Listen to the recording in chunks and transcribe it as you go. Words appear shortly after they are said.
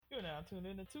are now tuned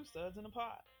in to Two Studs in a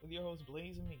Pod with your host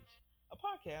Blaze and Meech, a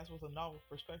podcast with a novel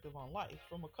perspective on life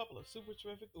from a couple of super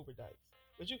terrific Uber dykes,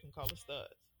 but you can call us studs.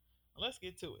 Now let's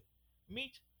get to it.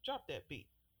 Meech, drop that beat.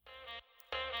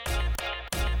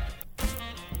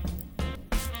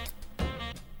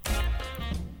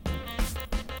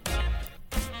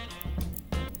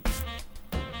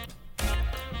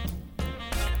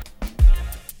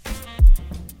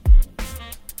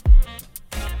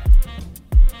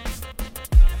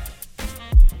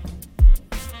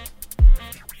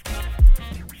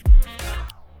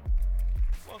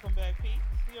 Welcome back, Pete.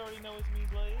 You already know it's me,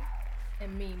 Blaze.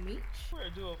 And me, Meech. We're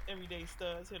a duo of everyday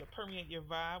studs here to permeate your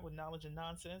vibe with knowledge and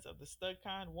nonsense of the stud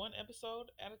kind, one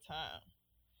episode at a time.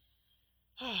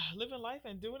 Living life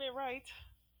and doing it right.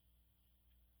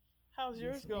 How's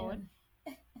yours Yes, going?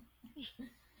 ma'am.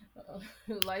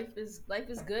 Life is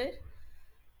good.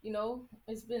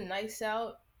 It's been nice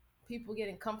out. People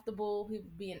getting comfortable. People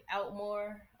being out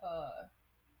more. I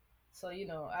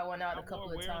went out a Out more,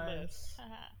 couple of wearing less. times.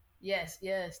 Yes,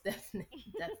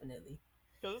 definitely.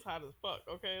 Because it's hot as fuck,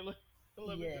 okay?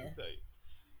 Let me Yeah. just tell you.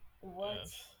 What?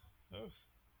 Yes. Oof.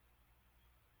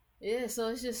 Yeah. So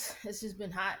it's just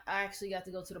been hot. I actually got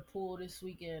to go to the pool this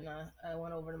weekend. I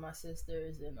went over to my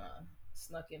sister's and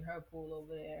snuck in her pool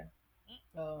over there.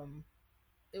 Um,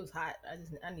 it was hot. I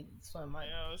needed to swim.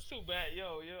 Yeah, it's too bad. You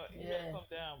gotta Yeah. come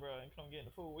down, bro, and come get in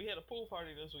the pool. We had a pool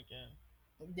party this weekend.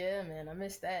 Yeah, man, I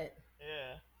missed that.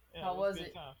 Yeah, yeah, How it was was good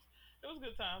it? times. It was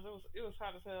good times. It was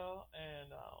hot as hell, and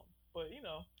but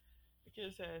the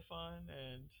kids had fun,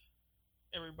 and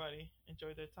everybody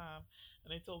enjoyed their time,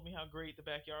 and they told me how great the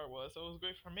backyard was. So it was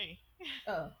great for me.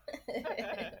 Oh,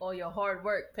 all your hard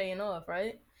work paying off,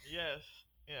 right? Yes,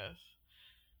 yes,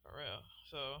 for real.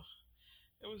 So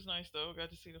it was nice though. Got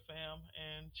to see the fam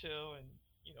and chill, and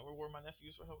reward my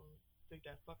nephews for helping me dig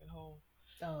that fucking hole.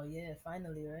 Oh yeah,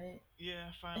 finally, right?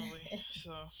 Yeah, finally.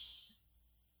 So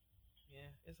yeah,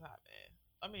 it's hot, man.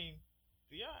 I mean,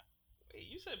 yeah. Wait,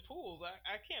 you said pools.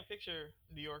 I can't picture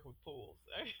New York with pools.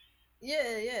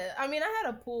 Yeah. I mean, I had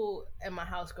a pool at my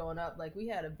house growing up. Like we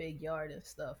had a big yard and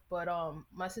stuff. But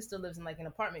my sister lives in like an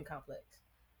apartment complex,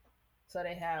 so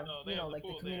they have Oh, they have the like the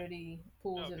pool there. community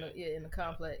pools Okay. in the Yeah.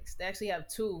 complex. They actually have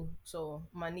two. So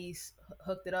my niece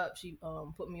hooked it up. She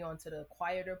put me onto the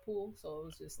quieter pool, so it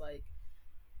was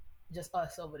just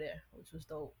us over there, which was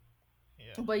dope.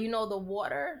 Yeah. But the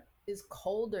water is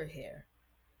colder here.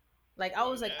 Like I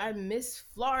Well, was like, yeah. I miss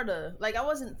Florida. Like I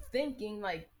wasn't thinking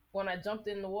like when I jumped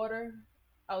in the water,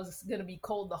 I was gonna be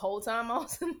cold the whole time I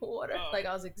was in the water. Oh, Like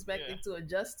I was yeah. expecting to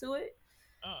adjust to it.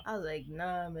 Oh, I was like,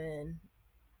 nah, man,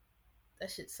 that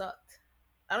shit sucked.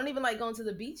 I don't even like going to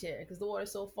the beach here because the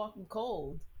water's so fucking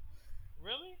cold.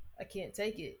 really? I can't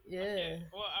take it. I can't.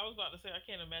 Yeah. Well, I was about to say I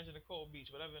can't imagine a cold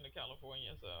beach, but I've been to California,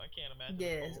 so I can't imagine a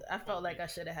Yes, I cold felt like I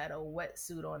beach. should have had a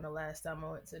wetsuit on the last time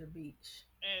I went to the beach.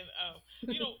 And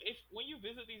if when you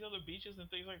visit these other beaches and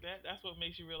things like that, that's what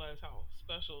makes you realize how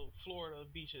special Florida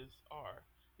beaches are.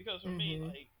 Because for me,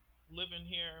 Mm-hmm. like living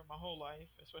here my whole life,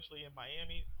 especially in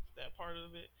Miami, that part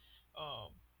of it,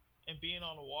 um, and being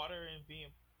on the water and being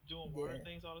doing water Yeah.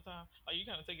 things all the time, like you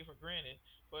kind of take it for granted.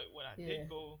 But when I Yeah. did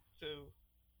go to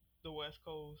the West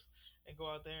Coast and go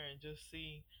out there and just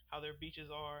see how their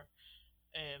beaches are,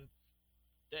 and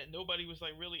that nobody was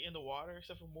like really in the water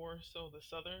except for more so the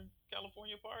Southern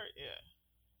California part. Yeah,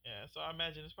 yeah. So I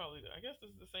imagine it's probably. I guess this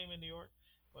is the same in New York,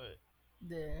 but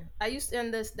Yeah, I used to,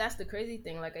 and that's the crazy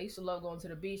thing. Like I used to love going to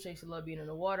the beach. I used to love being in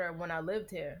the water when I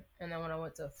lived here. And then when I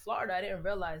went to Florida, I didn't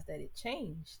realize that it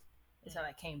changed until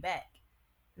I mm, came back.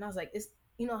 And I was like,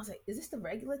 I was like, is this the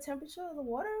regular temperature of the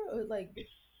water, or like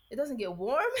it doesn't get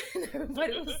warm? And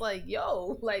everybody was like,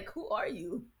 yo, like who are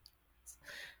you?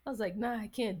 I was like, nah, I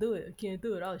can't do it. I can't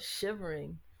do it. I was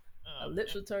shivering. My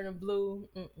lips and, were turning blue.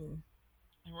 Mm-mm.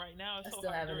 and right now I it's so still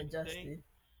hot haven't during the day adjusted.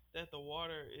 that the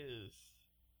water is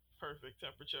perfect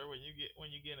temperature when you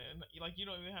get in. Like you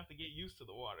don't even have to get used to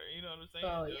the water. You know what I'm saying?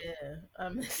 Oh Just yeah, I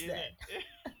miss get that in.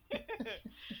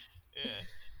 Yeah,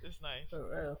 it's nice. for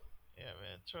real. Yeah,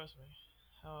 man. Trust me.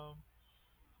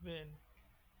 Been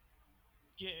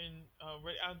getting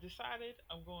ready. I decided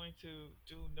I'm going to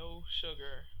do no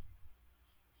sugar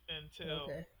until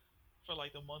Okay, for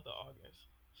like the month of August.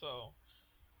 So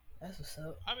that's what's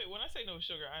up. I mean, when I say no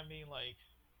sugar, I mean like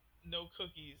no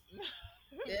cookies,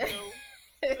 Yeah.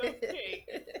 no cake.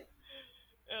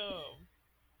 Um,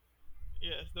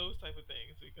 yes, those type of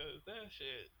things because that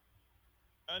shit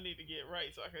I need to get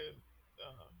right so I can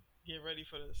get ready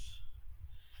for this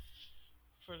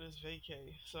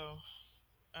vacay. So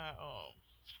I um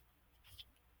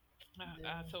I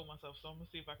Yeah. told myself so I'm gonna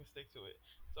see if I can stick to it.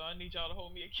 So I need y'all to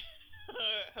hold me.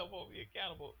 help hold me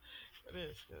accountable for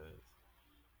this because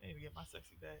I need to get my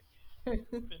sexy back.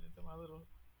 Fit into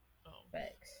um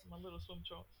Facts. my little swim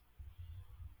trunks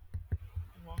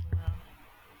and walk around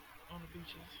on the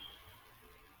beaches.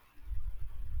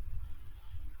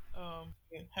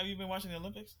 Have you been watching the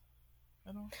Olympics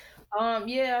at all?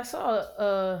 Yeah, I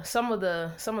saw some of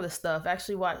the stuff. I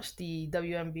actually watched the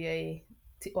WNBA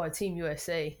or Team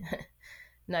USA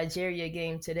Nigeria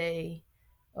game today.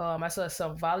 I saw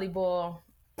some volleyball,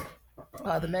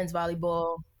 the Mm. men's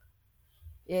volleyball.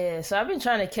 Yeah, so I've been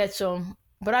trying to catch them,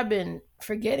 but I've been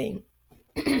forgetting.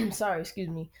 Sorry, excuse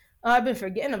me. I've been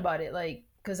forgetting about it, like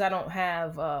because I don't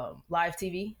have live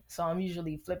TV, so I'm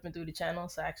usually flipping through the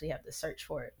channels. So I actually have to search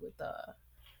for it with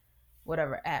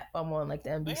whatever app I'm on, like the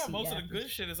They have NBC most of the app. good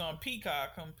shit is on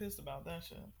Peacock. I'm pissed about that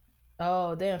shit.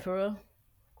 Oh, damn, for real?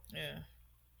 Yeah,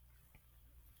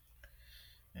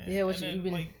 yeah, Yeah, what and you then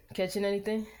been like, catching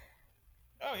anything?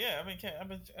 oh yeah, I've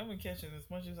been catching as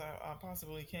much as I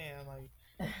possibly can. Like,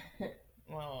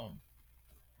 um,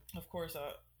 of course,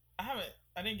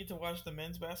 I didn't get to watch the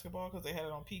men's basketball because they had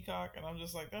it on Peacock, and I'm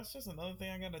just like, that's just another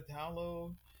thing I gotta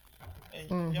download. And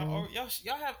Mm-hmm.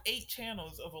 y'all have 8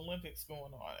 channels of Olympics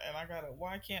going on, and I gotta.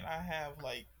 Why can't I have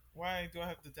like? Why do I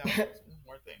have to download this one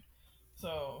more thing?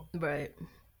 So, Right.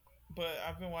 but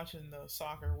I've been watching the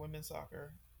soccer, women's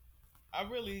soccer. I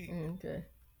really Okay.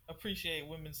 appreciate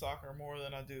women's soccer more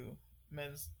than I do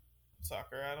men's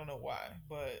soccer. I don't know why,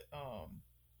 but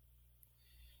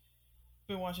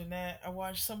been watching that. I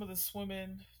watched some of the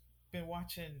swimming. Been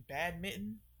watching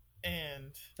badminton,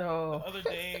 and the Oh. other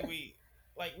day we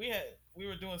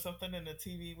were doing something and the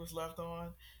TV was left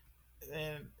on,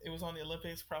 and it was on the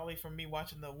Olympics. Probably from me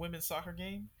watching the women's soccer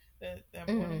game that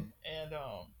Mm. morning, and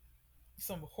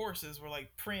some horses were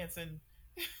like prancing,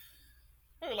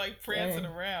 were like prancing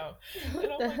Dang. around,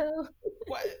 and What I'm the like, hell?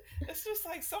 what? It's just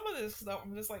like some of this stuff.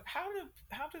 I'm just like, how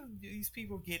do these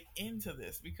people get into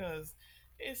this? Because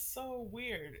it's so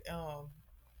weird.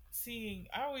 Seeing,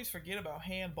 I always forget about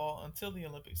handball until the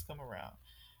Olympics come around,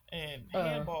 and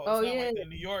handball is Oh not yeah. like the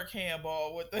New York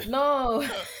handball with the No.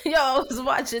 Yo, I was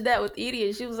watching that with Edie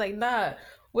and she was like, nah,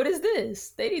 what is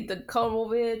this? They need to come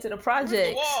over here to the where's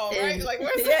the projects. wall, right? And Like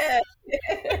where's the yeah.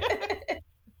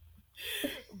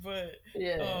 but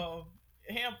Yeah. um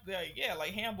yeah,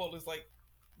 like handball is like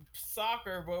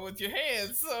soccer but with your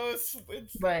hands, so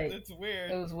Right. it's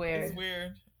weird. It was It's weird.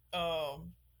 weird.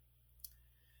 Um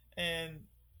and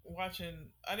watching,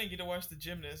 I didn't get to watch the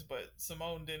gymnast, but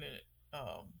Simone didn't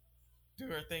um do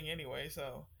her thing anyway,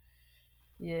 so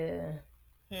Yeah.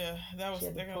 yeah, She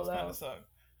had to that was pull kind of out. sucked.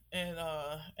 And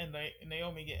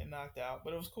Naomi getting knocked out,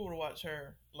 but it was cool to watch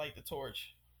her light the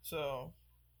torch. So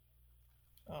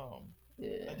um I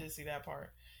Yeah. did see that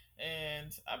part.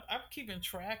 And I'm keeping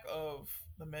track of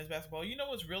the men's basketball. You know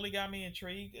what's really got me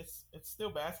intrigued? It's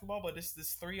still basketball, but it's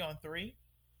this 3-on-3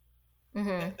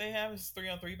 Mm-hmm. that they have. Is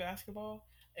 3-on-3 basketball,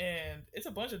 and it's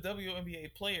a bunch of WNBA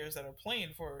players that are playing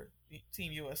for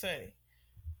Team USA.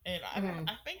 And Mm-hmm.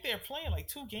 I think they're playing like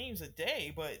 2 games a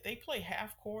day, but they play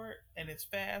half court and it's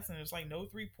fast and there's like no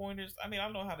 3 pointers. I mean, I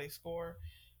don't know how they score,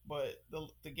 but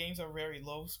the games are very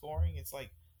low scoring. It's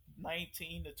like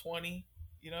 19-20,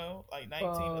 like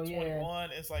 19 Oh to yeah.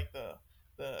 21 is like the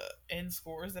end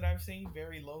scores that I've seen,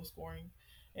 very low scoring.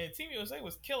 And Team USA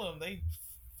was killing them. They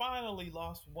finally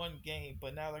lost one game,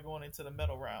 but now they're going into the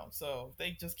medal round. So if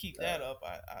they just keep that up,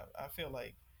 I feel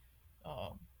like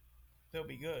um, they'll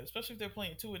be good, especially if they're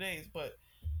playing 2 a days. But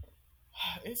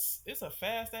it's a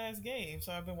fast ass game,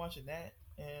 so I've been watching that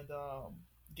and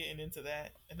getting into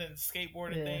that, and then the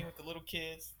skateboarding Yeah. thing with the little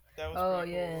kids. That was Oh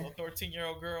pretty cool. The yeah. little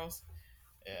 13-year-old girls.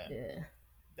 Yeah, Yeah.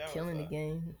 that was Killing the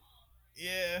game.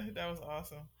 yeah, that was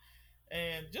awesome.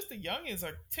 And just the youngins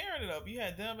are tearing it up. You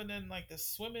had them, and then like the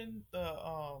swimming, the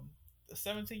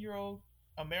 17-year-old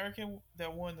American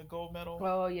that won the gold medal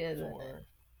Oh yeah. for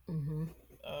Mm-hmm.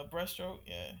 breaststroke.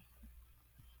 Yeah,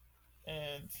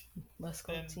 and Let's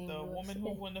go then Team the woman who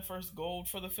USA. won the first gold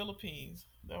for the Philippines.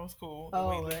 That was cool. The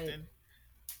Oh right. weightlifting.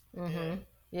 Mm-hmm. Yeah.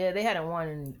 Yeah, they hadn't won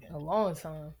in Yeah. a long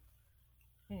time.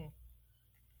 Hmm.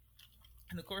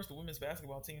 And of course, the women's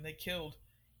basketball team, they killed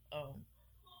um,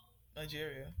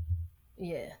 Nigeria.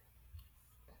 Yeah.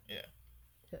 Yeah.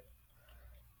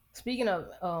 Speaking of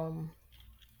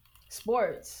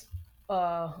sports,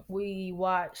 we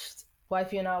watched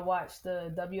wifey and I watched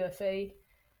the WFA,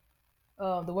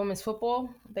 the women's football.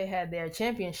 They had their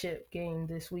championship game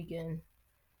this weekend,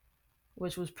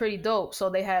 which was pretty dope. So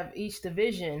they have each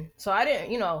division. So I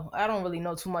didn't, I don't really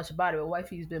know too much about it, but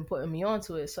wifey's been putting me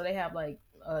onto it. So they have like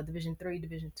Division 3,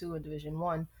 Division 2, and Division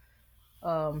 1.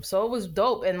 So it was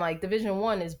dope. And like Division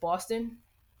 1 is Boston,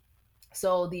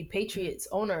 So the Patriots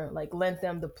owner like lent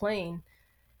them the plane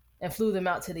and flew them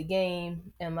out to the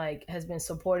game and like has been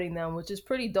supporting them, which is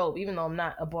pretty dope. Even though I'm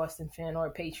not a Boston fan or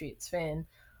a Patriots fan,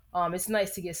 it's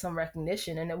nice to get some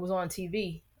recognition. And it was on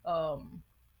TV.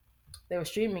 They were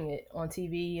streaming it on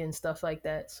TV and stuff like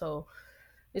that. So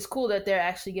it's cool that they're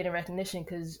actually getting recognition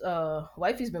because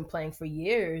Wifey's been playing for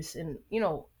years, and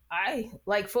I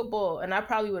like football, and I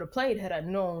probably would have played had I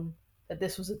known that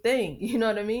this was a thing. You know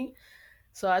what I mean?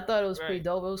 So I thought it was pretty Right,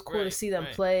 dope. It was cool to right, see them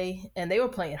right. play, and they were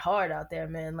playing hard out there,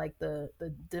 man. Like the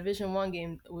Division 1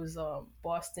 game was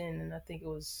Boston, and I think it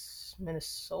was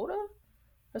Minnesota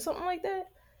or something like that.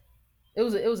 It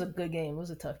was a good game. It was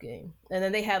a tough game, and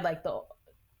then they had like the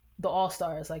all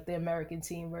stars, like the American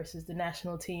team versus the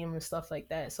national team and stuff like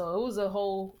that. So it was a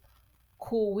whole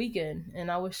cool weekend,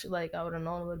 and I wish like I would have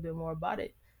known a little bit more about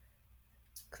it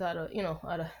because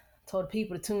I'd have told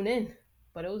people to tune in,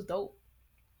 but it was dope.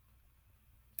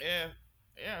 Yeah,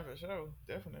 yeah, for sure,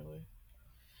 definitely.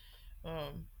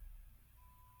 Um,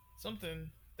 Something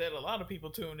that a lot of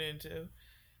people tuned into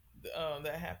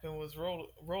that happened was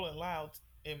Rolling Loud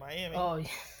in Miami. Oh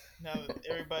Now that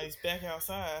everybody's back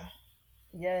outside,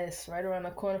 yes, right around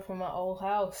the corner from my old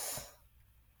house.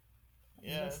 I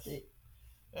yes, missed it.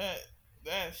 that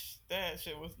that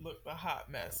shit was looked a hot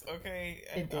mess. Okay,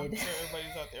 and It I'm did. sure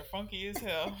everybody's out there funky as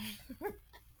hell.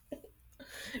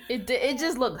 It did. It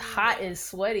just looked hot uh, and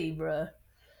sweaty, bruh.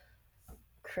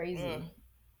 Crazy.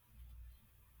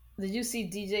 Did you see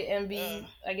DJ uh, MB?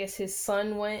 I guess his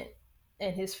son went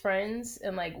and his friends,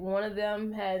 and like one of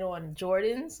them had on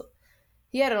Jordans.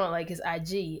 He had it on like his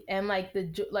IG, and like the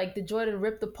Jordan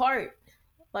ripped apart.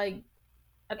 Like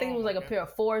I think it oh was my like a god. pair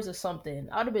of fours or something.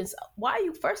 I'd have been. Why are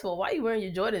you? First of all, why are you wearing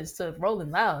your Jordans to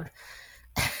Rolling Loud?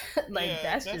 Like Yeah,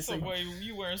 that's that's just some like way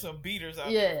you wearing some beaters out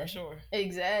there for yeah, sure.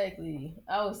 exactly.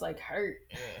 I was like hurt,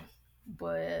 Yeah.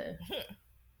 but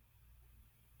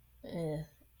yeah.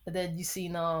 And then you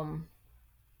seen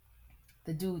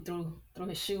the dude threw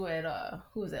his shoe at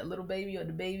who was that, little baby or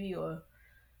the baby or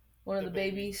one of The the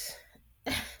baby. babies.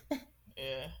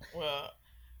 Yeah. Well,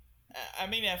 I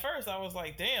mean, at first I was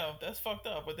like, "Damn, that's fucked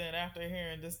up." But then after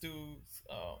hearing this dude's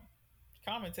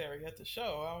commentary at the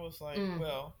show, I was like, Mm,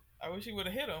 "Well, I wish he would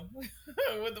have hit him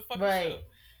with the fucking shoe." right.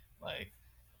 Like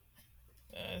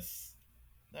that's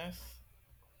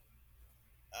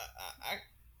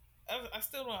I I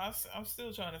still don't. I'm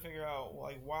still trying to figure out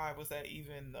like why was that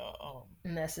even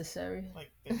Necessary.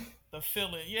 like the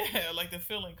feeling, yeah, like the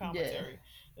feeling Yeah. commentary.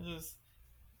 It just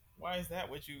why is that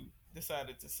what you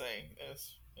decided to say? I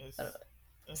don't It's know. It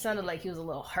it's sounded like he ridiculous. was a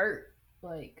little hurt.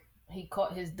 Like he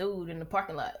caught his dude in the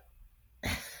parking lot.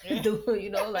 Yeah.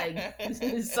 Dude, like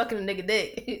sucking a nigga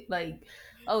dick. Like,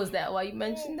 oh, is that why you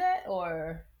mentioned that?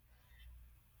 Or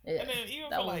yeah, And then even for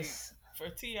that like was. for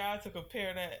Ti to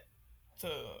compare that to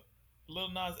Lil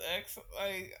Nas X,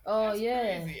 like Oh that's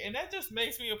yeah. crazy, and that just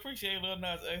makes me appreciate Lil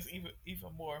Nas X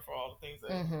even more for all the things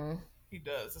that Mm-hmm. he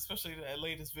does, especially that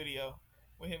latest video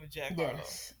with him and Jack Harlow.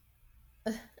 Yes.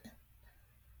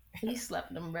 He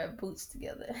slapped them red boots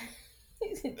together.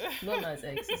 Lil Nas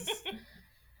X is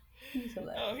he's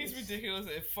Oh, he's hilarious. ridiculous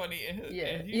and funny, Yeah,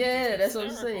 and he's just yeah, that's what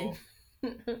I'm saying.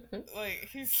 hysterical. Like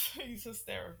he's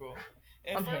hysterical.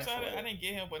 At I'm here first, for I it. didn't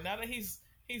get him, but now that he's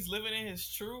living in his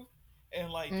truth and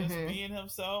like just Mm-hmm. being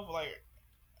himself, like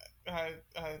I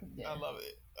Yeah. love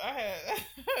it. I had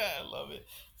I love it.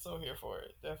 So here for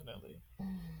it, definitely.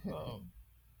 Um,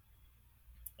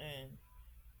 and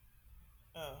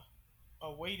uh,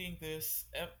 awaiting this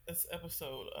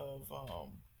episode of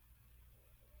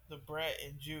the Brat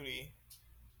and Judy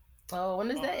Oh, when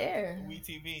does that on air?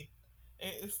 WeTV.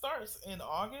 It starts in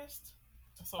August,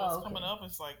 so it's Oh, coming okay. up.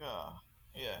 It's like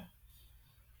yeah.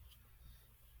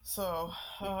 So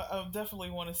I definitely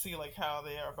want to see like how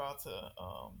they are about to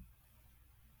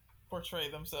portray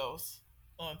themselves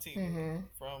on TV Mm-hmm.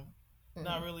 from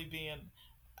not Mm-hmm. really being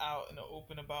out in the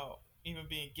open about even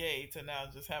being gay to now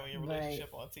just having a Right.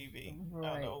 relationship on TV out in the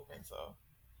Right. open. So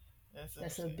that's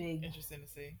That's a interesting to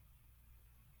see.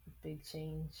 big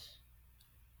change.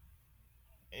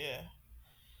 Yeah.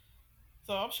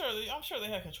 So I'm sure they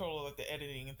have control of like the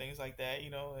editing and things like that,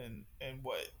 and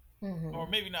what, or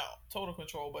Mm-hmm. maybe not total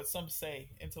control, but some say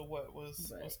into what Right.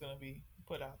 was going to be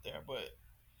put out there. But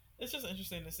it's just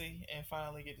interesting to see and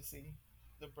finally get to see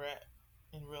the Brat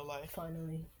in real life.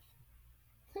 Finally.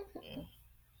 Yeah.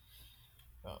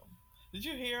 Um, did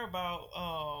you hear about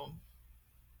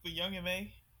the Young and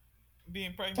May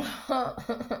being pregnant?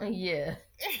 Yeah.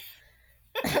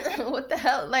 What the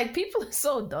hell? Like people are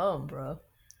so dumb, bro.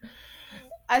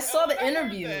 I saw When the I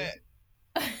heard interview.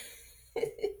 that,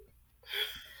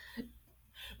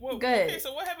 Well, okay. Good.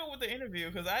 So what happened with the interview?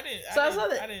 Because So I saw I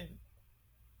that didn't.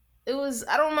 it was.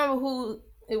 I don't remember who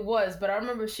it was, but I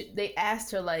remember they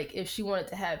asked her like if she wanted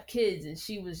to have kids, and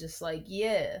she was just like,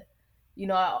 "Yeah,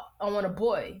 I want a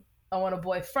boy. I want a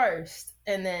boy first."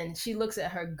 And then she looks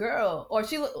at her girl, or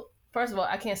she look. First of all,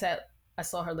 I can't say I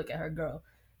saw her look at her girl.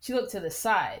 She looked to the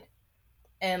side,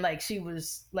 and like she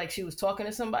was talking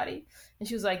to somebody, and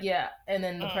she was like, "Yeah." And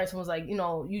then the person was like,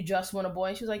 "You just want a boy?"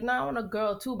 And she was like, "No, I want a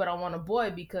girl too, but I want a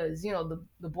boy because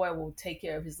the boy will take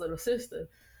care of his little sister."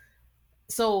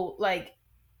 So like,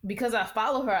 because I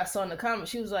follow her, I saw in the comments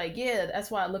she was like, "Yeah,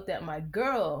 that's why I looked at my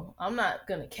girl. I'm not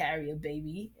gonna carry a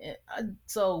baby."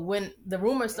 So when the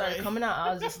rumors started Right. coming out,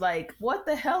 I was just like, "What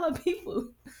the hell are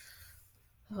people?"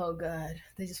 Oh God,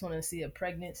 they just want to see a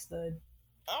pregnant stud.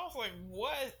 I was like,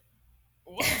 what?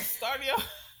 What started y'all?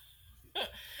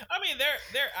 I mean,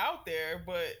 they're out there,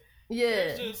 but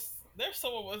Yeah, there's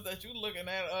some of us that you looking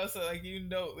at us and, like,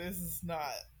 this is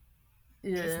not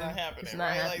it's yeah, not it's happening,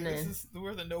 not right? Like, happening.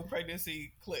 we're the no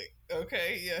pregnancy clique.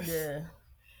 Okay, yes. Yeah,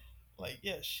 Like,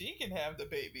 yes, she can have the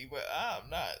baby, but I'm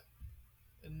not.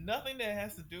 Nothing that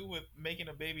has to do with making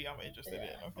a baby I'm interested in.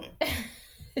 Okay.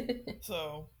 yeah.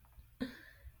 So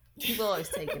People always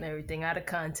taking everything out of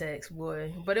context,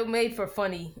 boy. But it made for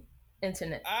funny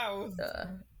internet I was uh,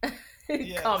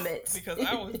 yes, comments. because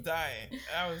I was dying.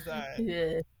 I was dying.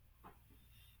 Yeah.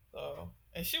 So,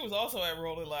 and she was also at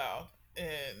Rolling Loud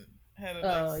and had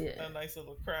Oh yeah. a nice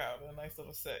little crowd, a nice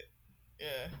little set,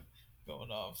 yeah,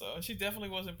 going on. So she definitely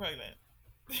wasn't pregnant.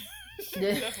 She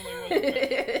Yeah. definitely wasn't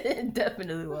pregnant.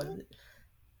 Definitely wasn't.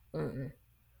 Mm-mm.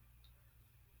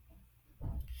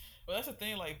 But that's the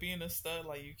thing, like being a stud,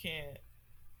 like you can't.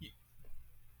 You,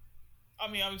 I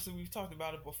mean, obviously we've talked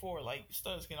about it before. Like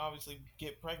studs can obviously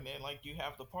get pregnant. Like you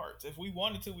have the parts. If we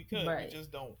wanted to, we could. We Right.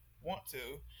 just don't want to.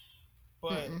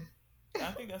 But Mm-mm.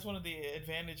 I think that's one of the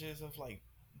advantages of like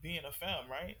being a femme,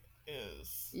 right?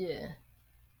 Is Yeah.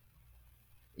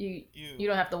 You you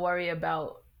don't have to worry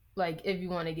about like if you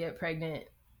want to get pregnant,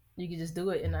 you can just do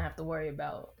it and not have to worry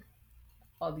about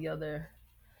all the other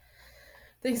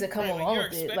things that come right? Like along you're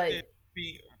with it. expected Like to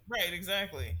be right,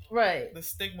 exactly. right. The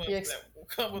stigma You're that will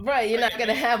come with being right. You're not pregnant,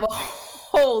 gonna man. have a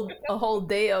whole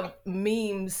day of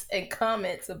memes and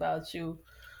comments about you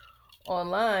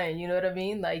online. You know what I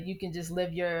mean? Like you can just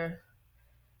live your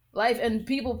life, and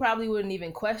people probably wouldn't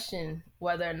even question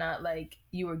whether or not like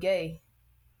you were gay,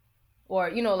 or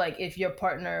like if your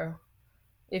partner,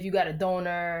 if you got a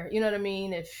donor. You know what I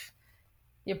mean? If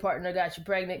your partner got you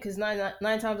pregnant, because nine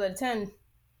times out of 10,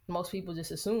 most people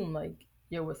just assume like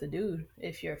you're with a dude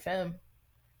if you're a femme.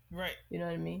 Right, You know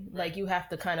what I mean? right. Like you have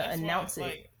to kind of That's why, announce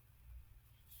it.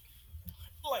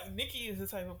 like Nikki is the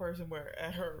type of person where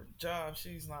at her job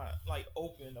she's not like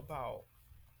open about.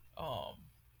 Um,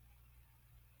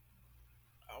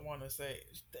 I want to say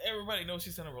everybody knows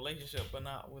she's in a relationship, but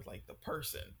not with like the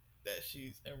person that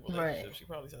she's in a Right. relationship. She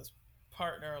probably says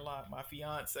partner a lot, my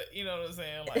fiance. You know what I'm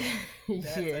saying? Like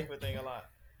that Yeah. type of thing a lot,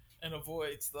 and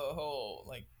avoids the whole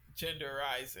like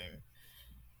genderizing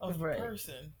of the Right.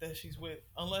 person that she's with,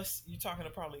 unless you're talking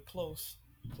to probably close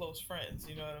friends.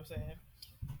 You know what I'm saying?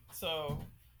 So,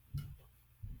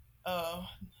 uh,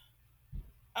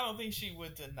 I don't think she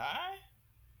would deny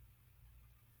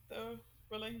the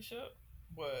relationship,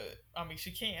 but I mean,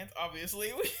 she can't.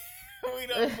 Obviously, we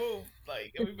don't move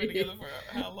like we've been together for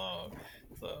how long?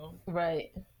 So,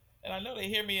 Right. and I know they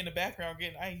hear me in the background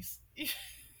getting ice.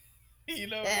 You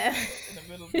know what I'm Yeah. saying? In the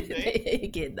middle of the day. They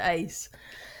get nice.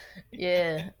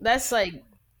 Yeah,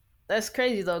 that's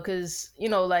crazy though, because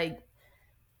like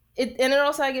it, and it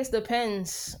also I guess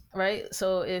depends, right?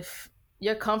 So if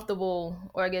you're comfortable,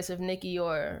 or I guess if Nikki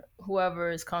or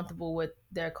whoever is comfortable with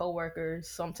their coworkers,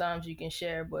 sometimes you can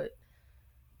share. But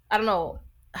I don't know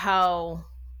how.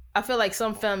 I feel like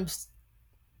some femmes,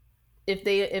 if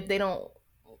they don't,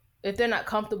 if they're not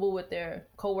comfortable with their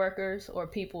coworkers or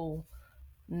people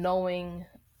knowing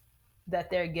that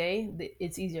they're gay,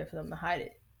 it's easier for them to hide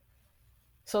it.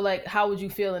 So like, how would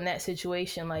you feel in that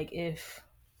situation? Like if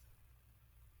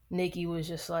Nikki was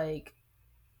just like,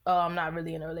 "Oh, I'm not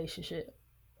really in a relationship,"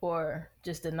 or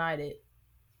just denied it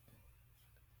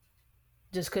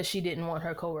just because she didn't want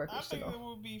her I coworkers to think know. it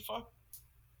would be fucked.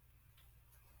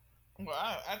 Well,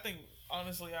 I think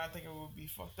honestly, I think it would be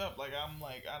fucked up. Like I'm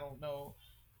like I don't know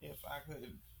if I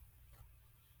could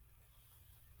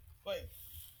like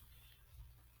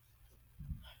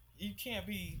you can't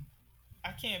be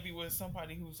I can't be with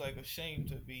somebody who's like ashamed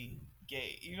to be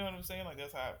gay. You know what I'm saying? Like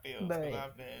that's how it feels because Right.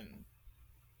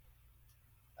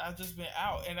 I've just been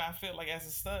out and I feel like as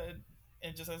a stud,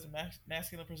 and just as a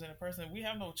masculine presented person, we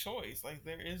have no choice. Like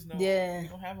there is no, Yeah. we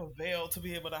don't have a veil to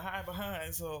be able to hide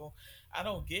behind. So I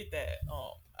don't get that.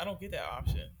 I don't get that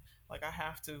option. Like I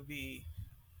have to be.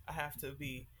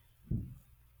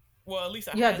 Well, at least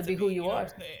I You have had to to be who be. You you know what are. I'm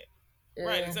saying?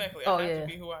 Right, Yeah. exactly. I Oh have to yeah.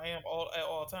 be who I am all at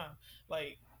all time.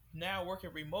 Like now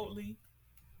working remotely,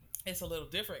 it's a little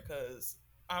different because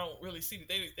I don't really see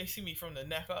they see me from the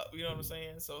neck up. You know what I'm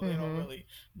saying? So they don't Mhm. really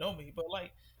know me. But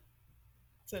like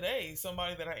today,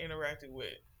 somebody that I interacted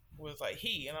with was like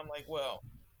he, and I'm like, well,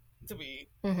 to be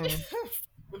Mhm.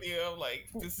 with you, I'm like,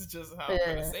 this is just how I'm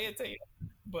gonna Yeah. say it to you,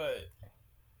 but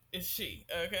it's she,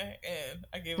 okay? And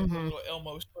I gave him the Mhm. little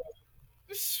Elmo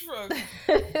shrug.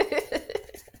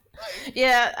 Like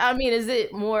Yeah, I mean, is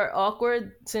it more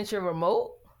awkward since you're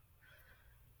remote?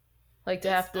 Like to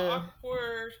it's have to.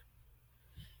 awkward.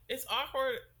 It's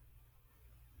awkward.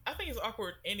 I think it's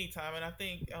awkward anytime, and I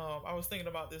think I was thinking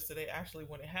about this today actually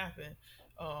when it happened.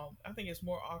 I think it's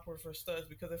more awkward for studs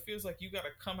because it feels like you got to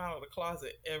come out of the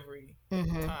closet every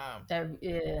Mhm. time.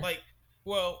 Yeah. Like,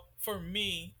 well, for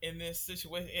me in this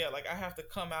situation, yeah, like I have to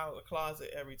come out of the closet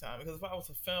every time because if I was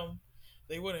a film,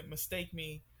 they wouldn't mistake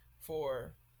me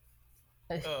for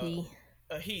uh, He.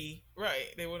 a he,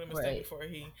 right? They wouldn't mistake me Right. for a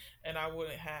he, and I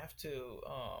wouldn't have to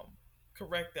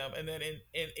correct them. And then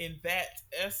in that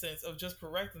essence of just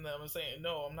correcting them and saying,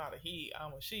 no, I'm not a he,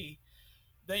 I'm a she,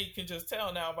 they can just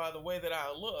tell now by the way that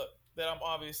I look that I'm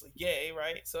obviously gay,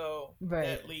 right? So Right.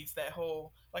 that leads that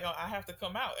whole like I have to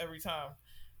come out every time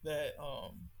that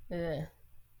Yeah.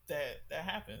 that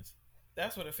happens.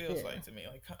 That's what it feels Yeah. like to me,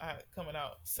 like coming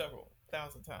out several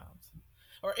thousand times,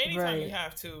 or anytime you Right.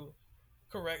 have to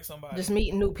correct Just somebody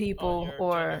meeting new on people your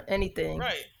or gender. anything.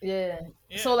 Right. Yeah.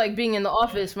 So Yeah. like being in the Yeah.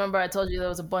 office, remember I told you there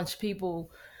was a bunch of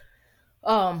people.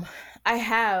 Um, I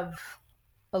have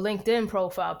a LinkedIn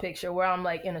profile picture where I'm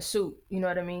like in a suit, you know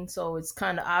what I mean? So it's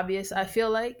kind of obvious, I Mm-hmm. feel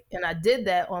like. And I did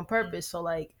that on Mm-hmm. purpose. So,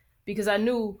 like, because I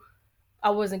knew I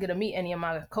wasn't going to meet any of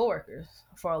my coworkers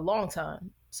for a long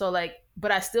time. So, like,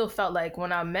 but I still felt like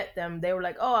when I met them, they were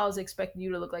like, oh, I was expecting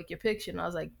you to look like your picture. And I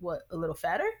was like, what, a little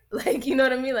fatter? Like, you know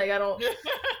what I mean? Like,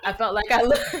 I felt like I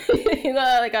look,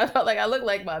 like I felt like I looked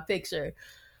like my picture.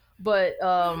 But,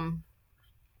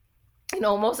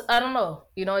 most I don't know.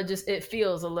 It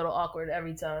feels a little awkward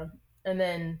every time. And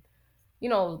then, you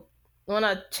know, when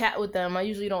I chat with them, I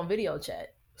usually don't video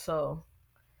chat. So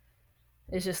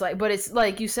it's just like, but it's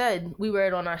like you said, we wear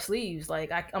it on our sleeves.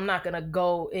 Like I'm not gonna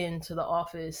go into the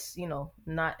office,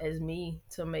 not as me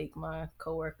to make my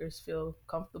coworkers feel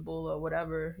comfortable or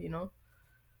whatever.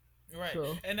 Right.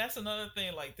 So. And that's another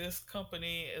thing. Like this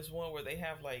company is one where they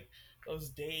have like those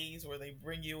days where they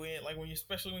bring you in. Like when you,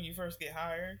 especially when you first get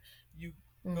hired, you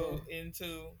go Mhm.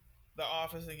 into the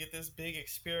office and get this big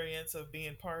experience of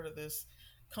being part of this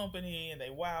company and they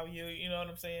wow you. You know what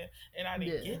I'm saying? And I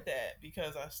didn't Yeah. get that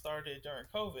because I started during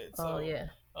COVID. Oh So yeah.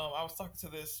 I was talking to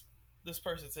this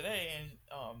person today and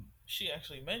she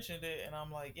actually mentioned it and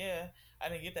I'm like, yeah, I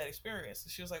didn't get that experience.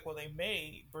 She was like, well, they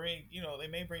may bring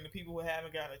the people who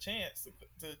haven't gotten a chance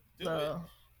to do it Uh.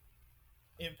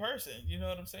 in person. You know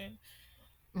what I'm saying?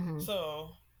 Mhm.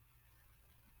 So,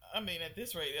 I mean, at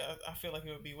this rate, I feel like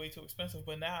it would be way too expensive.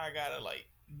 But now I gotta like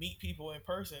meet people in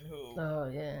person who Oh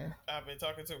yeah. I've been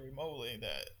talking to remotely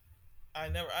that I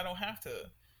don't have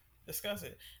to discuss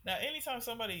it. Now, anytime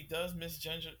somebody does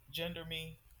misgender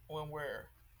me when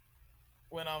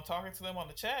when I'm talking to them on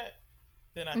the chat,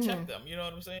 then I check Mhm. them. You know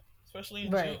what I'm saying? Especially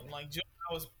in Right. June. Like June,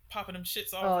 I was popping them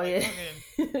shits off Oh like yeah. fucking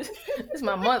It's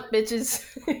my month, bitches.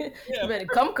 You yeah. better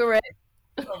come correct.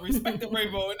 Respect the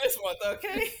rainbow in this month,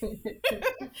 okay?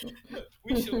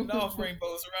 We shooting off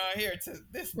rainbows around here to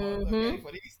this month, okay? Mhm.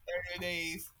 For these 30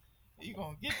 days, you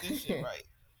gonna get this shit right.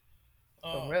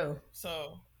 For Um, real.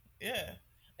 so yeah,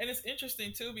 and it's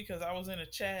interesting too because I was in a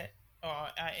chat.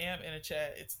 I am in a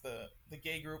chat. It's the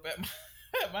gay group at my,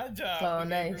 at my job, Oh the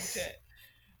gay group nice. chat,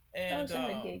 I and was in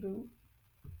the gay group.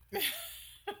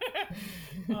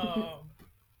 um,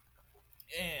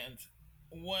 and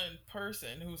one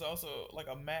person who's also like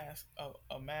a mask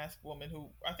woman who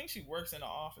I think she works in the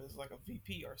office like a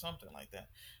VP or something like that,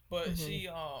 but Mhm. she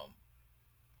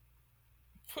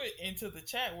put into the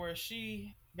chat where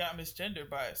she got misgendered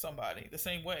by somebody the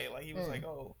same way. Like he was like, Mm.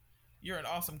 "Oh, you're an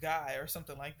awesome guy" or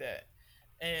something like that,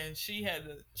 and she had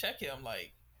to check him.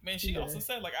 Like, man, she also Yeah.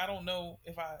 said like, "I don't know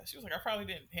if I." She was like, "I probably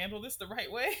didn't handle this the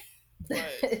right way,"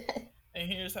 but and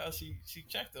here's how she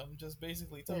checked him. Just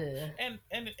basically told him, Yeah.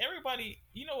 and everybody,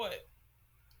 you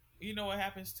know what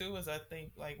happens too is I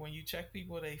think like when you check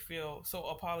people, they feel so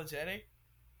apologetic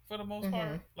for the most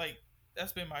part. Mhm. Like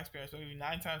that's been my experience. Maybe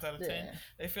 9 times out of 10, Yeah.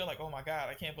 they feel like, oh my god,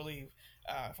 I can't believe,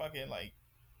 fucking like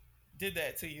did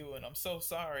that to you, and I'm so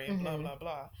sorry, and blah Mm-hmm. blah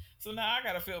blah. So now I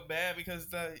gotta feel bad because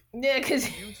Yeah, because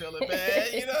you feeling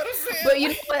bad. You know what I'm but you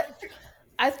know saying? what?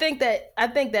 I think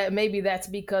that maybe that's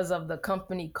because of the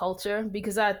company culture.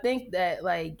 Because I think that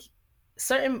like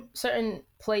certain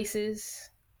places,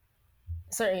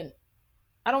 certain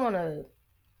I don't want to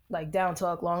like down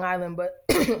talk Long Island, but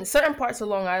certain parts of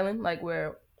Long Island, like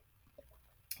where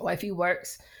wifey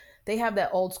works, they have that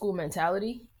old school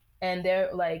mentality, and they're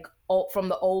like old, from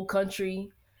the old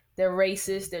country. They're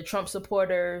racist. They're Trump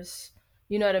supporters.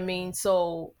 You know what I mean?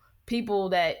 So people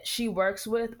that she works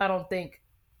with, I don't think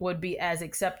would be as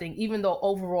accepting, even though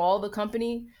overall the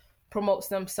company promotes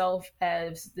themselves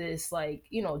as this like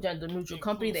gender neutral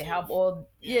company. They Inclusive. have all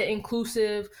yeah Yeah.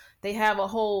 inclusive. They have a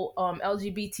whole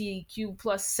LGBTQ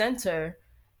plus center,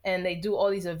 and they do all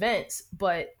these events.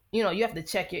 But you have to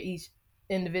check your each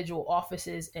individual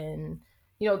offices and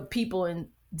people in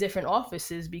different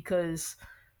offices, because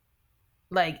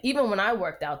like even when I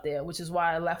worked out there, which is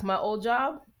why I left my old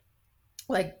job,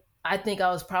 like I think I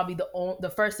was probably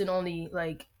the first and only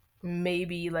like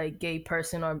maybe like gay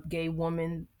person or gay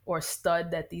woman or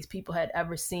stud that these people had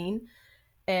ever seen.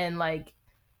 And like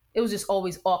it was just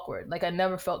always awkward. Like I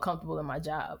never felt comfortable in my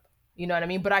job. You know what I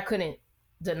mean? But I couldn't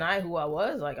deny who I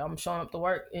was. Like I'm showing up to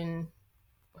work in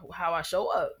how I show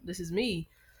up. This is me.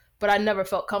 But I never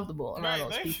felt comfortable around Right.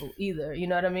 those people either. You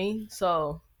know what I mean?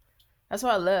 So that's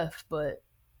why I left. But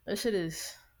that shit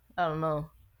is, I don't know.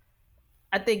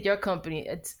 I think your company,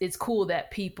 it's cool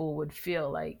that people would feel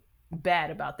like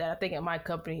bad about that. I think at my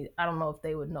company, I don't know if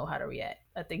they would know how to react.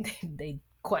 I think they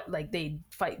quite like they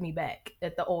fight me back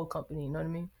at the old company. You know what I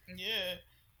mean? Yeah.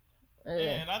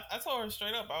 Yeah. And I told her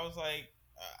straight up. I was like,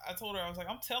 I told her I was like,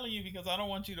 I'm telling you because I don't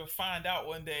want you to find out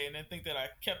one day and then think that I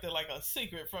kept it like a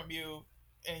secret from you,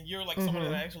 and you're like someone that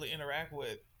I Mm-hmm. actually interact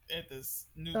with at this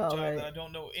new Oh job that right. I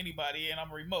don't know anybody and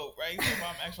I'm remote, right? So if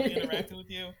I'm actually interacting with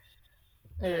you,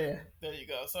 then Yeah. there you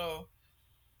go. So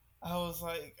I was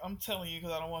like, I'm telling you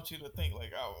because I don't want you to think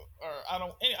like or I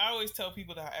don't. I always tell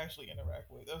people that I actually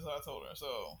interact with. That's what I told her.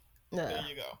 So there Yeah.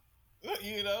 you go.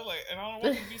 You know, like, and I don't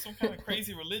want you to be some kind of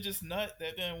crazy religious nut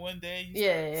that then one day you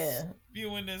start Yeah. Yeah.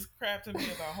 spewing this crap to me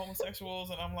about homosexuals,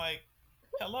 and I'm like,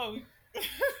 hello,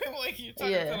 like you're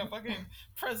talking to Yeah. the fucking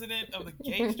president of the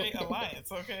Gay Straight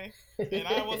Alliance, okay? And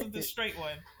I wasn't the straight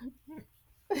one.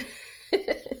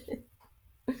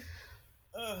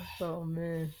 Ugh. Oh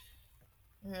man.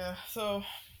 Yeah, so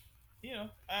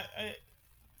I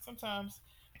sometimes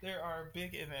there are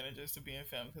big advantages to being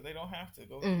femme because they don't have to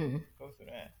Mm-hmm. go through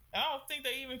that. I don't think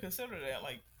they even consider that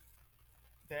like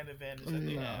that advantage that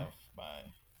they No, have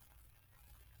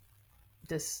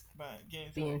just by getting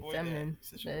to being avoid that feminine.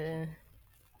 situation.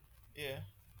 Yeah,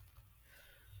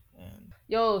 and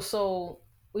Yo, so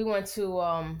I went to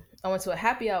a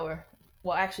happy hour.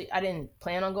 Well, actually, I didn't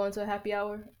plan on going to a happy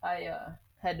hour. I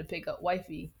had to pick up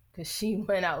wifey because she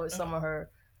went out with some of her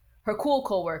cool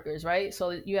coworkers, right? So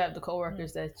you have the mhm.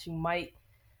 coworkers that you might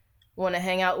want to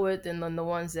hang out with, and then the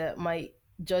ones that might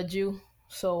judge you.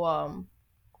 So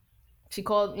she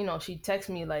called, she texted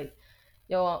me like,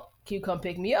 yo, can you come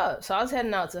pick me up? So I was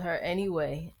heading out to her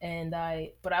anyway, and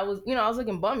but I was, I was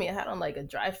looking bummy. I had on like a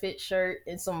dry fit shirt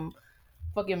and some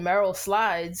fucking Merrill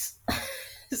slides,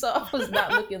 so I was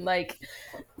not looking like,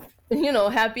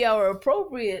 happy hour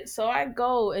appropriate. So I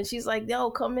go, and she's like,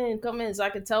 yo, come in, come in. So I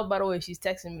could tell by the way she's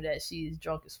texting me that she's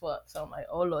drunk as fuck. So I'm like,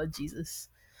 oh Lord Jesus.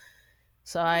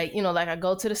 So like I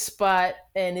go to the spot,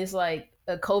 and it's like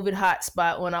a COVID hot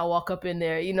spot when I walk up in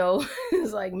there.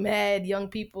 It's like mad young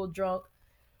people drunk.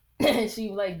 And she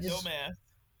like No just man.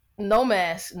 no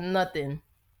mask, nothing.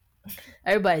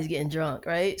 Everybody's getting drunk,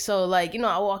 right? So like,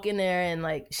 I walk in there, and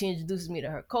like she introduces me to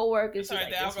her coworkers. It's She's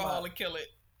alright. like, The "This my alcohol will kill it.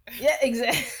 yeah,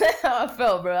 exactly." How I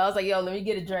felt, bro. I was like, "Yo, let me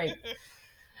get a drink."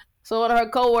 So one of her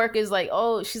coworkers like,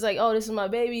 "Oh," she's like, "Oh, this is my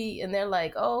baby," and they're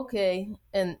like, "Oh, okay,"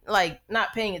 and like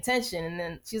not paying attention. And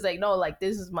then she's like, "No, like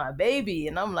this is my baby,"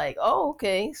 and I'm like, "Oh,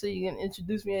 okay." So you can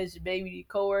introduce me as your baby to your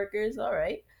coworkers, all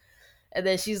right? And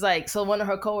then she's like, so one of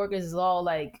her coworkers is all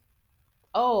like,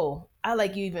 oh, I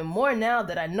like you even more now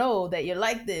that I know that you're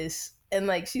like this. And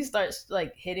like she starts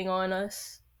like hitting on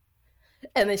us.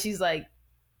 And then she's like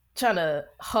trying to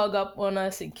hug up on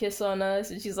us and kiss on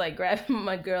us. And she's like grabbing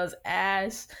my girl's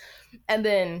ass. And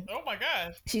then Oh my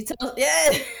gosh. she tells, yeah.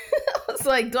 I was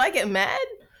like, do I get mad?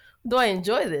 Do I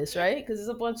enjoy this, right? Because it's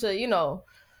a bunch of,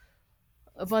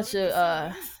 a bunch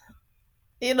of,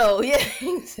 Witnesses. yeah,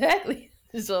 exactly.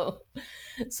 So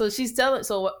she's telling,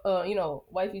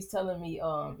 wifey's telling me,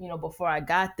 before I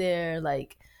got there,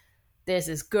 like there's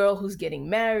this girl who's getting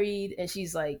married, and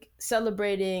she's like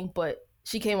celebrating, but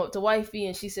she came up to wifey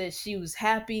and she said she was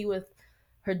happy with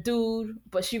her dude,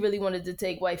 but she really wanted to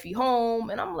take wifey home.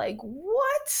 And I'm like,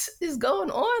 what is going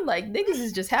on? Like, niggas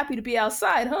is just happy to be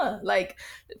outside, huh? Like,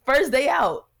 first day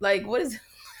out. Like, what is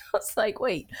I was like,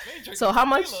 wait. So how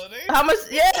much? How much?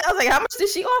 Yeah, I was like, how much did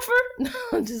she offer?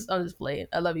 I'm just playing.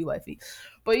 I love you, wifey.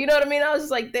 But you know what I mean? I was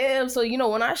just like, damn. So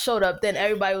when I showed up, then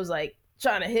everybody was like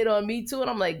trying to hit on me too, and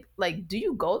I'm like, do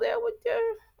you go there with your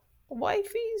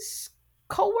wifey's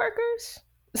coworkers?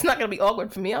 It's not gonna be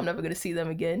awkward for me. I'm never gonna see them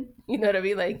again. You know what I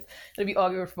mean? Like, it'll be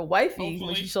awkward for wifey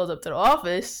when she shows up to the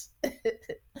office.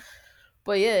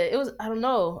 But yeah, it was. I don't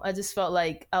know. I just felt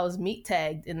like I was meat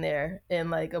tagged in there, and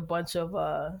like a bunch of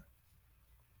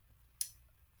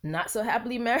not so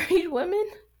happily married women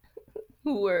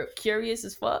who were curious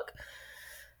as fuck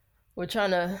were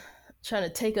trying to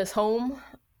take us home.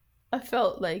 I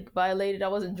felt like violated. I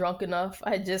wasn't drunk enough.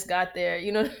 I just got there.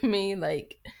 You know what I mean?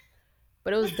 Like,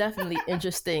 but it was definitely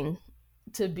interesting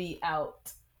to be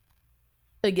out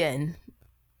again.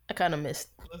 I kind of missed,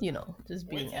 just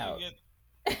being out.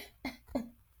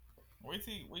 Wait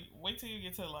till you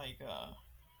get to like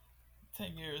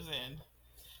 10 years in.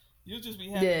 You'll just be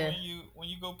happy when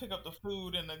you go pick up the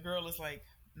food and the girl is like,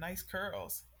 nice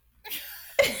curls.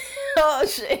 Oh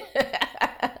shit.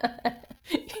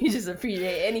 You just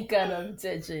appreciate any kind of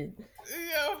attention.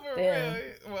 Yeah, for real.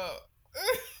 Well,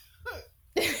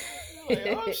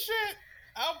 like, oh shit,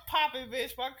 I'm popping,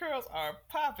 bitch. My curls are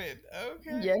popping.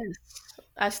 Okay. Yes,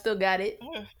 I still got it.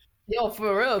 Yo,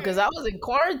 for real, because I was in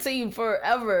quarantine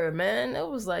forever, man. It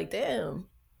was like, damn,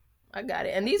 I got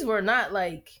it. And these were not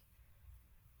like,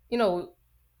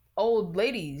 old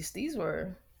ladies. These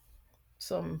were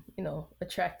some,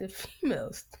 attractive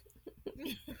females.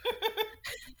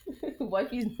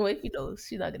 Wifey knows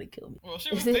she's not gonna kill me. Well,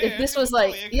 she was if this was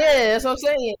like, yeah, that's what I'm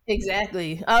saying.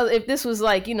 Exactly. If this was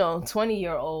like,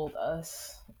 20-year-old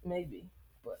us, maybe.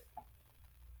 But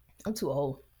I'm too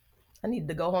old. I needed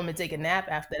to go home and take a nap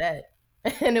after that.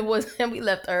 And we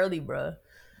left early, bro.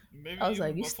 Maybe I was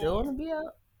like, you still want to be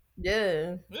out?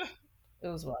 Yeah. It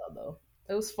was wild though.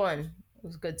 It was fun. It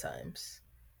was good times.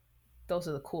 Those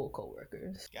are the cool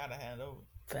coworkers. Gotta hand over.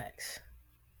 Facts.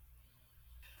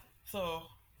 So,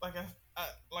 like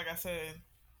I said,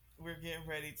 we're getting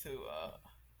ready to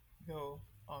go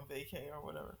on vacay or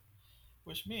whatever,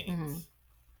 which means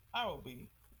I will be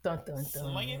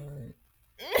slinging.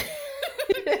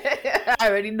 I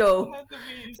already know. I have to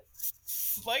be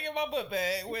slinging my book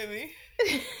bag with me.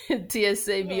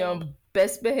 TSA be on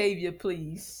best behavior,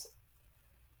 please.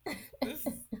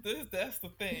 That's the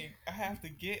thing. I have to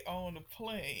get on the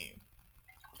plane,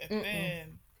 and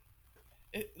then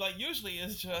usually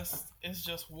it's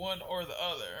just one or the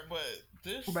other, but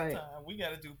this time we got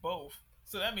to do both.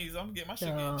 So that means I'm getting my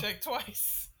shit getting checked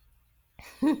twice.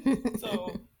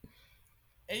 So,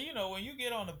 and when you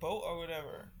get on the boat or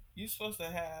whatever, you're supposed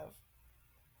to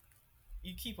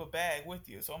you keep a bag with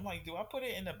you. So I'm like, do I put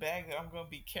it in the bag that I'm going to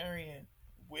be carrying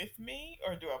with me,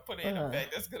 or do I put it in a bag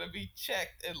that's going to be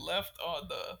checked and left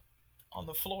on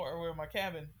the floor where my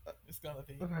cabin is going to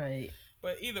be? Right.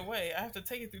 But either way, I have to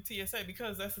take it through TSA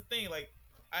because that's the thing. Like,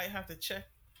 I have to check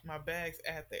my bags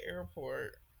at the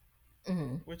airport,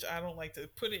 which I don't like to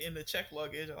put it in the check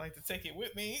luggage. I like to take it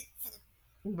with me.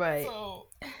 Right. So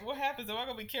what happens? Am I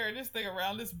gonna be carrying this thing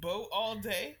around this boat all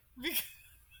day? Because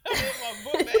my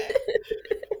book bag.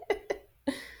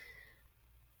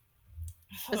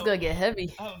 It's gonna get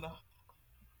heavy. I don't know.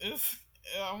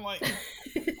 I'm like,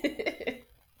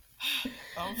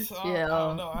 I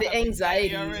don't know. The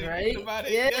anxieties, right?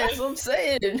 Yeah, that's what I'm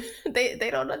saying. They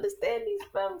don't understand these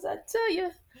films, I tell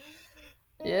you.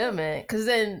 Yeah, man. Cause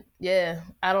then,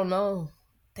 I don't know.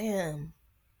 Damn.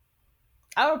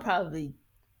 I would probably,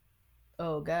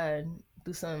 oh God,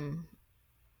 do some,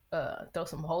 throw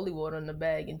some holy water in the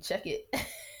bag and check it.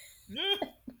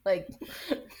 Like,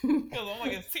 because I'm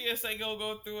like, if TSA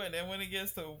go through it, and then when it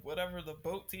gets to whatever the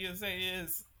boat TSA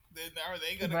is, then are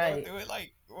they gonna go through it?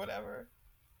 Like, whatever.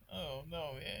 Oh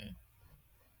no, man.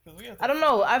 I don't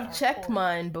know. I've checked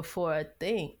mine before, I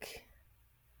think.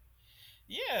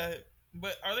 Yeah,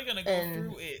 but are they gonna go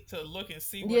through it to look and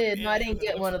see? No, I didn't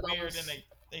get one of those. In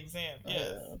the exam,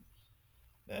 yes.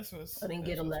 That's what's. I didn't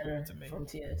get a letter from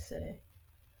TSA.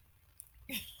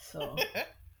 So.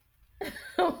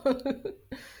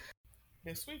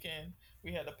 This weekend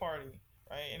we had a party,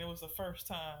 right? And it was the first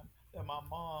time that my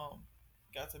mom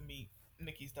got to meet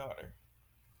Nikki's daughter.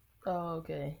 Oh,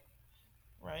 okay.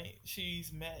 Right?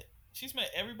 She's met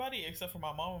everybody except for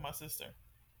my mom and my sister.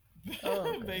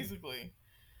 Oh, okay. Basically.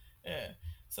 Yeah.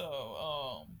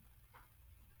 So,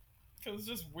 cause it's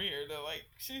just weird that like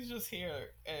she's just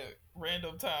here at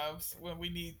random times when we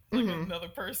need like another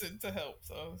person to help.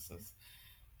 So it's just,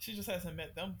 she just hasn't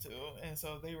met them two, and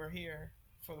so they were here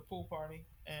for the pool party,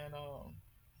 and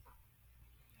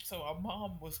so our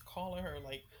mom was calling her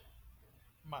like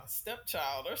my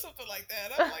stepchild or something like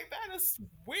that. I'm like, that is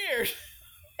weird.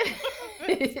 That's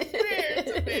weird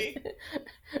to me.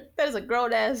 That is a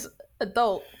grown ass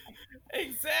adult.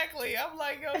 Exactly. I'm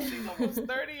like, yo, she's almost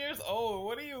 30 years old.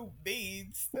 What do you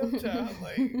mean, stepchild?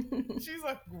 Like, she's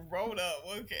a grown up,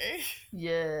 okay?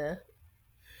 Yeah.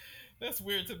 That's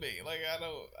weird to me. Like, I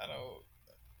don't,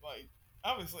 like,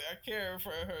 obviously, I care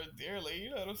for her dearly. You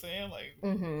know what I'm saying? Like,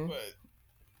 but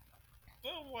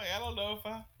I'm like, I don't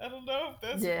know if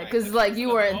that's Yeah, right. because like you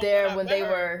weren't there when they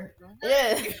were. Right.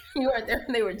 Yeah, you weren't there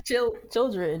when they were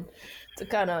children to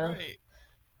kind of Right.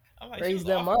 I'm like, she raise was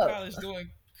them off in up. college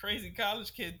doing crazy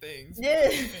college kid things.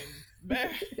 Yeah.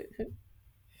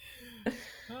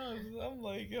 I'm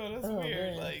like, yo, that's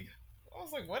weird. Man. Like, I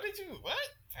was like, what? That's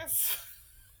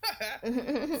so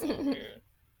weird.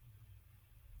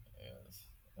 Yes.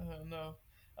 I don't know.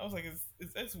 I was like, is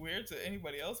that's weird to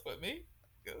anybody else but me?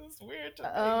 It's weird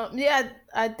to me. Yeah,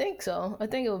 I think so. I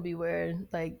think it would be weird,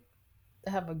 like,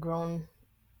 to have a grown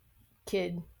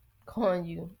kid calling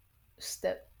you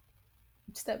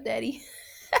stepdaddy.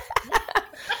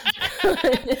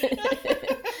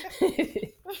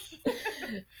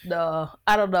 No,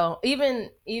 I don't know.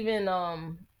 Even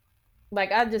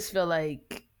like I just feel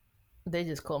like they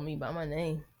just call me by my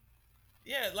name.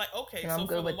 Yeah, like okay, and so I'm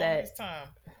good for the with longest that. time,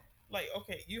 like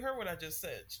okay, you heard what I just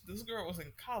said. This girl was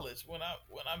in college when I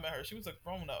met her. She was a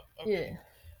grown up. Okay. Yeah.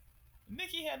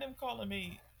 Nikki had them calling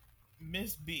me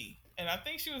Miss B, and I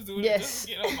think she was doing it just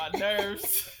to get on my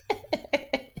nerves.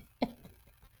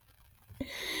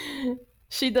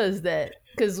 She does that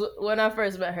because when I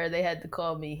first met her, they had to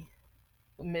call me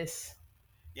Miss.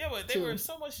 Yeah, but they were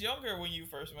so much younger when you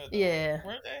first met them. Yeah,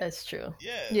 weren't they? That's true.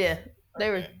 Yes. Yeah, they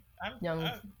were young.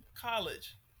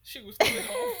 College. She was coming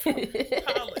home from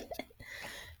college.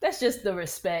 That's just the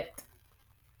respect,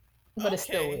 but it's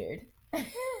still weird. I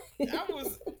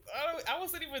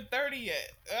wasn't even 30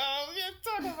 yet. You're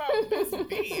talking about Miss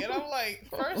B, and I'm like,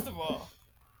 first of all,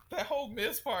 that whole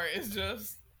Miss part is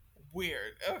just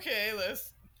weird. Okay,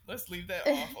 let's leave that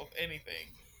off of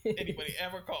anything anybody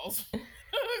ever calls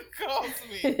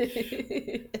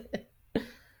me.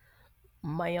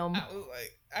 Ma'am. I was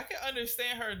like, I can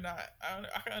understand her not.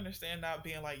 I can understand not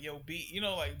being like, yo, B. You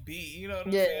know, like B. You know what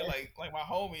I'm saying? Like my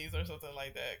homies or something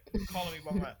like that, calling me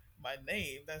by my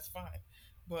name. That's fine,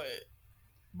 but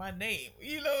my name.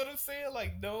 You know what I'm saying?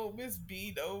 Like, no, Miss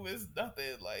B. No, Miss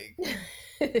nothing. Like,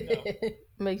 no.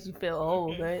 Makes you feel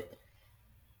old, right?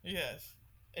 Yes,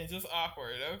 it's just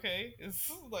awkward. Okay,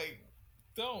 it's like,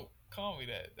 don't call me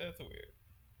that. That's weird.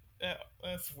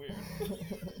 That's weird.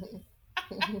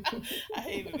 I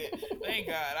hated it. Thank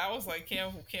God. I was like,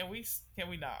 can we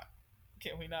not?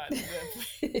 Can we not do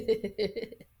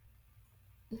that?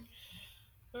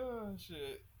 Oh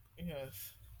shit.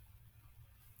 Yes.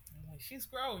 I'm like, she's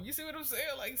grown. You see what I'm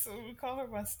saying? Like, so we call her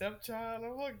my stepchild.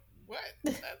 I'm like, what?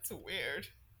 That's weird.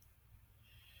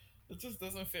 It just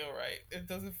doesn't feel right. It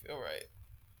doesn't feel right. It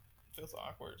feels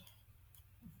awkward.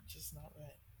 Just not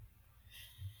right.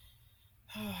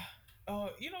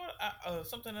 You know what?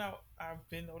 Something that I've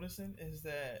been noticing is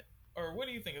that, or what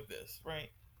do you think of this?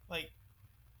 Right? Like,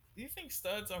 do you think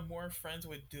studs are more friends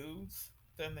with dudes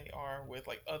than they are with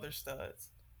like other studs,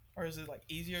 or is it like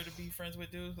easier to be friends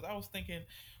with dudes? Because I was thinking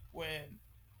when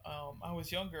I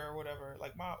was younger or whatever,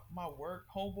 like my work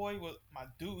homeboy was my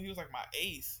dude. He was like my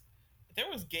ace. There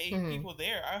was gay people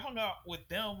there. I hung out with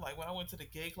them. Like when I went to the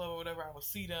gay club or whatever, I would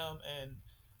see them and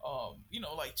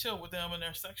like chill with them in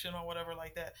their section or whatever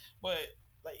like that. But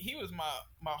like he was my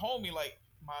homie, like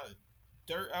my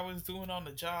dirt I was doing on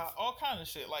the job, all kind of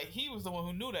shit. Like he was the one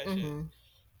who knew that shit.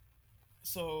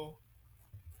 So,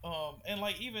 and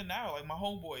like even now, like my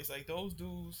homeboys, like those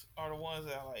dudes are the ones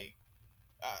that like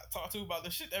I talk to about the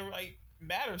shit that like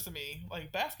matters to me,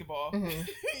 like basketball.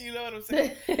 You know what I'm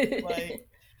saying? Like,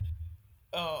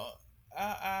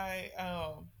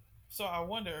 so I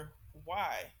wonder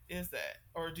why is that,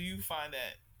 or do you find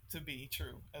that to be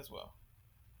true as well?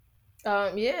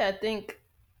 Yeah, I think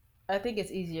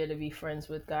it's easier to be friends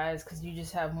with guys because you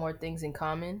just have more things in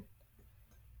common.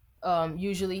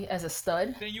 Usually as a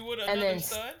stud. Then you would another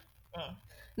stud.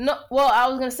 No, well, I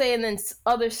was gonna say, and then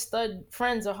other stud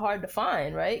friends are hard to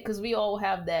find, right? Because we all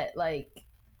have that, like,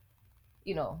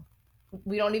 you know,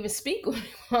 we don't even speak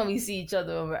when we see each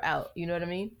other when we're out. You know what I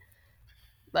mean?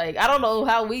 Like, I don't know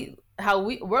how we're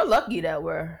lucky that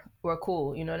we're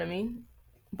cool. You know what I mean?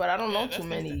 But I don't know too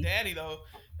many. Daddy though,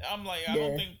 I'm like, I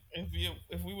don't think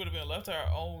if we would have been left to our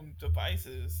own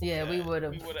devices, we would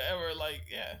have ever like,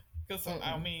 because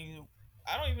I mean,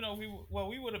 I don't even know if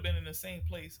we would have been in the same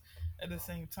place at the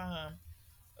same time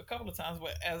a couple of times,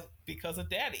 but as because of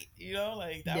Daddy,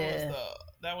 like Yeah.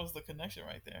 that was the connection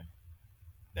right there.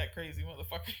 That crazy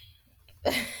motherfucker.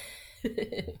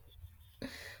 For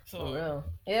So real.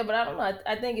 Yeah, but I don't know.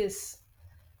 I think it's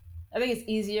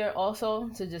easier also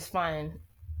to just find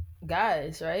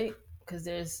guys, right? Because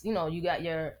there's,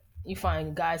 you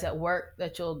find guys at work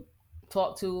that you'll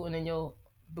talk to, and then you'll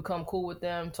become cool with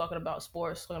them, talking about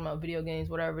sports, talking about video games,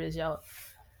 whatever it is y'all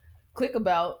click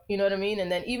about, you know what I mean? And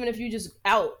then even if you just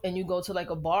out and you go to like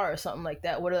a bar or something like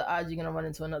that, what are the odds you're gonna run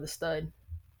into another stud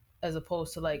as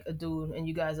opposed to like a dude and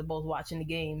you guys are both watching the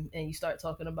game and you start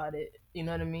talking about it? You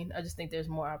know what I mean? I just think there's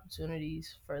more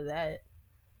opportunities for that.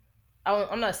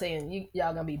 I'm not saying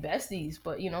y'all gonna be besties,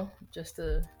 but just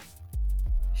to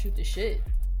shoot the shit.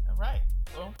 all right.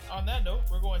 Well, on that note,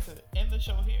 we're going to end the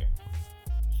show here.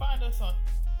 Find us on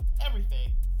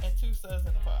everything at Two Studs in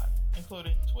a Pod,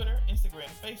 including Twitter, Instagram,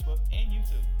 Facebook, and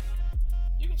YouTube.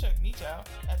 You can check Meech out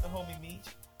at the Homie Meech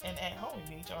and at Homie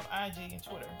Meech on IG and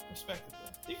Twitter, respectively.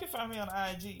 You can find me on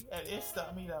IG at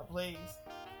its.me.blaze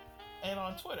and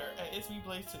on Twitter at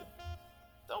itsmeblaze2.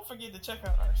 Don't forget to check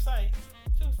out our site,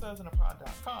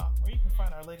 twostudsinapod.com, where you can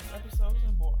find our latest episodes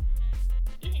and more.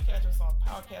 You can catch us on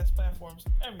podcast platforms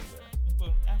everywhere,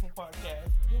 including Apple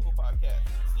Podcasts, Google Podcasts,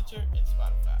 Stitcher, and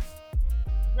Spotify.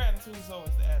 Gratitude is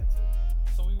always the attitude,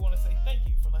 so we want to say thank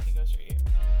you for lending us your ear.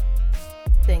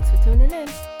 Thanks for tuning in.